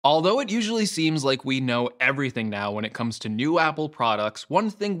Although it usually seems like we know everything now when it comes to new Apple products,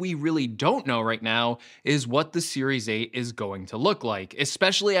 one thing we really don't know right now is what the Series 8 is going to look like,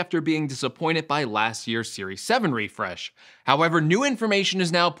 especially after being disappointed by last year's Series 7 refresh. However, new information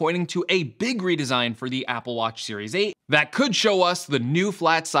is now pointing to a big redesign for the Apple Watch Series 8 that could show us the new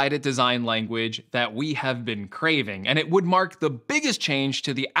flat-sided design language that we have been craving, and it would mark the biggest change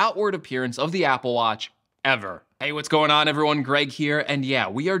to the outward appearance of the Apple Watch ever. Hey, what's going on everyone? Greg here, and yeah,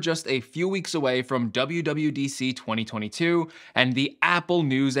 we are just a few weeks away from WWDC 2022, and the Apple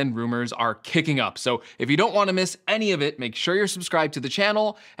news and rumors are kicking up. So if you don't want to miss any of it, make sure you're subscribed to the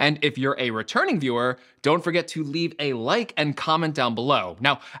channel, and if you're a returning viewer, don't forget to leave a like and comment down below.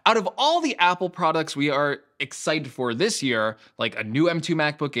 Now, out of all the Apple products we are excited for this year, like a new M2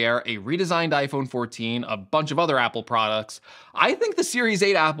 MacBook Air, a redesigned iPhone 14, a bunch of other Apple products, I think the Series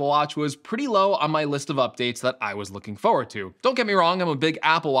 8 Apple Watch was pretty low on my list of updates that I was looking forward to. Don't get me wrong, I'm a big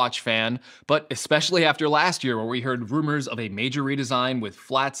Apple Watch fan, but especially after last year where we heard rumors of a major redesign with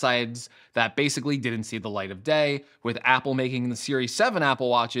flat sides that basically didn't see the light of day, with Apple making the Series 7 Apple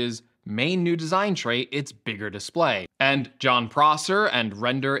Watches main new design trait its bigger display. And Jon Prosser and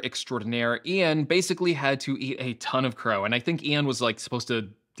render extraordinaire Ian basically had to eat a ton of crow, and I think Ian was like supposed to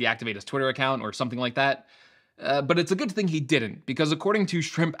deactivate his Twitter account or something like that. But it's a good thing he didn't, because according to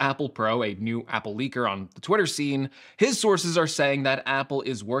Shrimp Apple Pro, a new Apple leaker on the Twitter scene, his sources are saying that Apple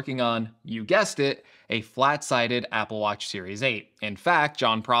is working on, you guessed it, a flat-sided Apple Watch Series 8. In fact,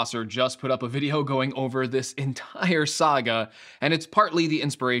 Jon Prosser just put up a video going over this entire saga, and it's partly the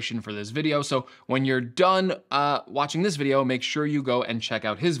inspiration for this video, so when you're done watching this video, make sure you go and check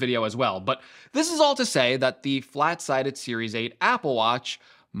out his video as well. But this is all to say that the flat-sided Series 8 Apple Watch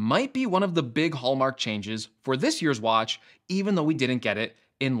might be one of the big hallmark changes for this year's watch, even though we didn't get it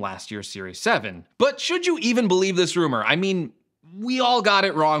in last year's Series 7. But should you even believe this rumor? I mean, we all got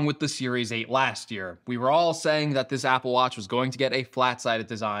it wrong with the Series 8 last year. We were all saying that this Apple Watch was going to get a flat-sided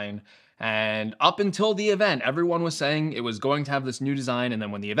design, and up until the event, everyone was saying it was going to have this new design, and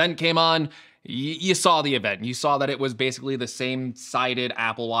then when the event came on, you saw the event. You saw that it was basically the same sided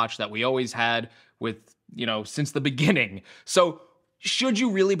Apple Watch that we always had with, since the beginning. So should you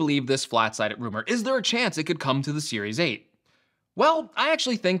really believe this flat-sided rumor? Is there a chance it could come to the Series 8? Well, I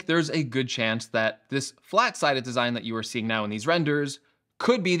actually think there's a good chance that this flat-sided design that you are seeing now in these renders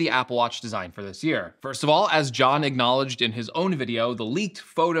could be the Apple Watch design for this year. First of all, as Jon acknowledged in his own video, the leaked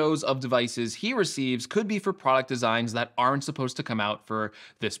photos of devices he receives could be for product designs that aren't supposed to come out for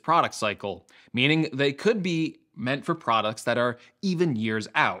this product cycle, meaning they could be meant for products that are even years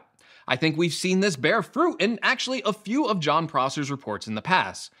out. I think we've seen this bear fruit in actually a few of Jon Prosser's reports in the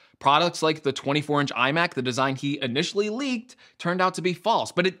past. Products like the 24-inch iMac, the design he initially leaked, turned out to be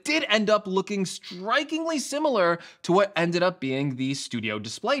false, but it did end up looking strikingly similar to what ended up being the Studio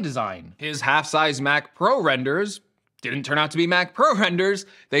Display design. His half-size Mac Pro renders didn't turn out to be Mac Pro renders,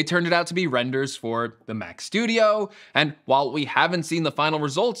 they turned it out to be renders for the Mac Studio, and while we haven't seen the final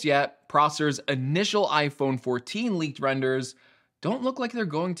results yet, Prosser's initial iPhone 14 leaked renders don't look like they're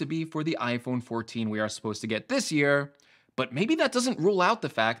going to be for the iPhone 14 we are supposed to get this year, but maybe that doesn't rule out the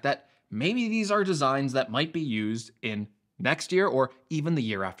fact that maybe these are designs that might be used in next year or even the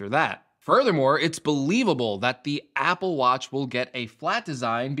year after that. Furthermore, it's believable that the Apple Watch will get a flat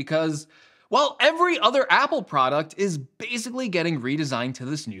design because, well, every other Apple product is basically getting redesigned to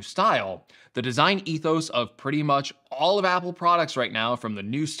this new style. The design ethos of pretty much all of Apple products right now, from the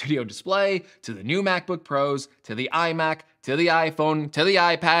new Studio Display, to the new MacBook Pros, to the iMac, to the iPhone, to the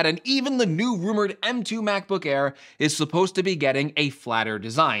iPad, and even the new rumored M2 MacBook Air is supposed to be getting a flatter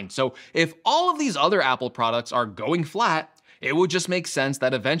design. So if all of these other Apple products are going flat, it would just make sense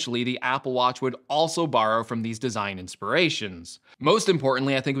that eventually the Apple Watch would also borrow from these design inspirations. Most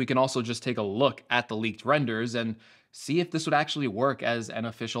importantly, I think we can also just take a look at the leaked renders and see if this would actually work as an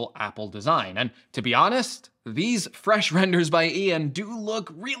official Apple design. And to be honest, these fresh renders by Ian do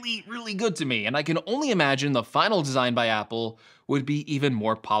look really, really good to me, and I can only imagine the final design by Apple would be even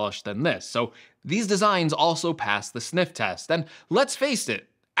more polished than this. So these designs also pass the sniff test, and let's face it,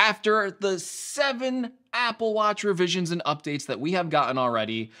 after the 7 Apple Watch revisions and updates that we have gotten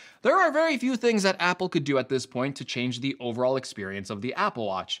already, there are very few things that Apple could do at this point to change the overall experience of the Apple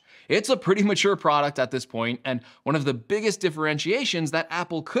Watch. It's a pretty mature product at this point, and one of the biggest differentiations that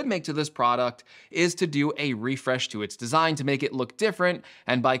Apple could make to this product is to do a refresh to its design to make it look different,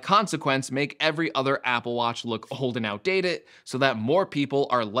 and by consequence, make every other Apple Watch look old and outdated, so that more people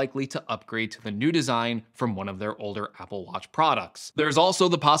are likely to upgrade to the new design from one of their older Apple Watch products. There's also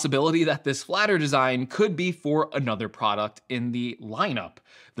the possibility that this flatter design could be for another product in the lineup.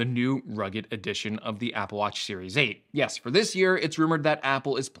 the new rugged edition of the Apple Watch Series 8. Yes, for this year, it's rumored that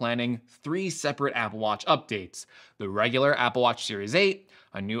Apple is planning 3 separate Apple Watch updates: the regular Apple Watch Series 8,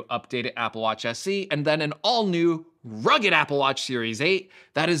 a new updated Apple Watch SE, and then an all-new rugged Apple Watch Series 8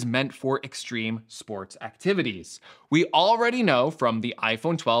 that is meant for extreme sports activities. We already know from the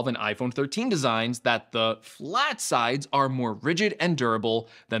iPhone 12 and iPhone 13 designs that the flat sides are more rigid and durable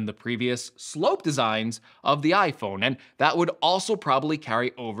than the previous slope designs of the iPhone, and that would also probably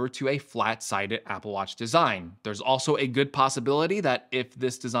carry over to a flat-sided Apple Watch design. There's also a good possibility that if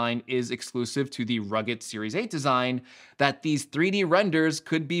this design is exclusive to the rugged Series 8 design, that these 3D renders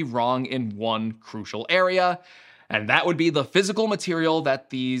could be wrong in one crucial area, and that would be the physical material that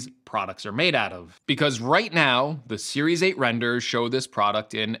these products are made out of. Because right now, the Series 8 renders show this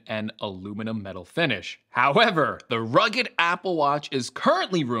product in an aluminum metal finish. However, the rugged Apple Watch is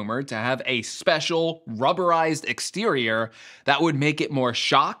currently rumored to have a special rubberized exterior that would make it more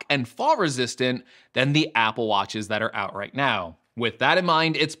shock and fall resistant than the Apple Watches that are out right now. With that in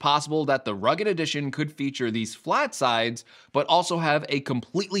mind, it's possible that the rugged edition could feature these flat sides, but also have a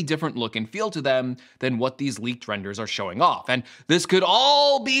completely different look and feel to them than what these leaked renders are showing off. And this could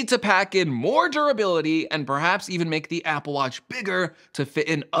all be to pack in more durability and perhaps even make the Apple Watch bigger to fit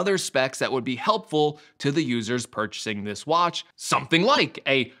in other specs that would be helpful to the users purchasing this watch. Something like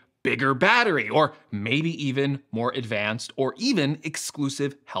a bigger battery, or maybe even more advanced or even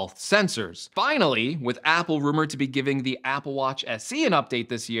exclusive health sensors. Finally, with Apple rumored to be giving the Apple Watch SE an update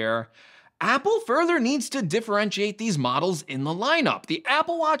this year, Apple further needs to differentiate these models in the lineup. The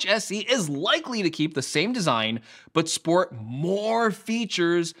Apple Watch SE is likely to keep the same design, but sport more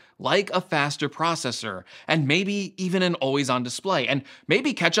features like a faster processor, and maybe even an always-on display, and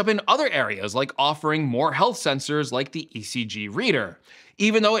maybe catch up in other areas like offering more health sensors like the ECG reader.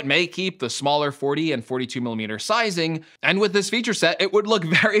 Even though it may keep the smaller 40 and 42mm sizing, and with this feature set, it would look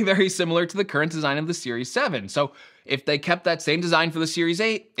very, very similar to the current design of the Series 7. So if they kept that same design for the Series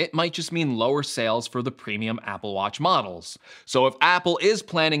 8, it might just mean lower sales for the premium Apple Watch models. So if Apple is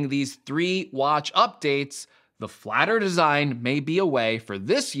planning these 3 watch updates, the flatter design may be a way for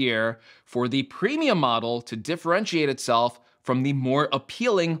this year for the premium model to differentiate itself from the more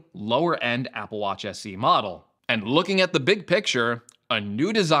appealing lower-end Apple Watch SE model. And looking at the big picture, a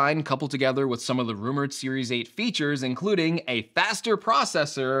new design coupled together with some of the rumored Series 8 features, including a faster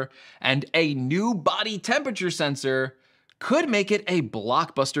processor and a new body temperature sensor, could make it a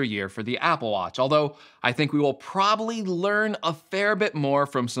blockbuster year for the Apple Watch. Although I think we will probably learn a fair bit more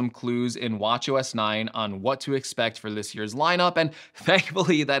from some clues in watchOS 9 on what to expect for this year's lineup, and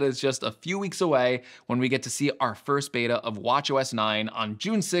thankfully that is just a few weeks away when we get to see our first beta of watchOS 9 on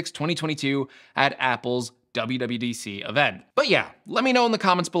June 6, 2022 at Apple's WWDC event. But yeah, let me know in the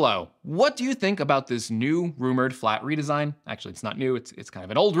comments below. What do you think about this new rumored flat redesign? Actually, it's not new, it's kind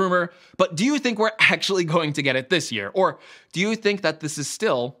of an old rumor, but do you think we're actually going to get it this year? Or do you think that this is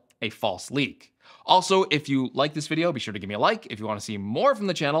still a false leak? Also, if you like this video, be sure to give me a like. If you want to see more from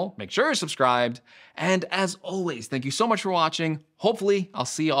the channel, make sure you're subscribed. And as always, thank you so much for watching. Hopefully, I'll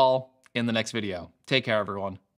see you all in the next video. Take care, everyone.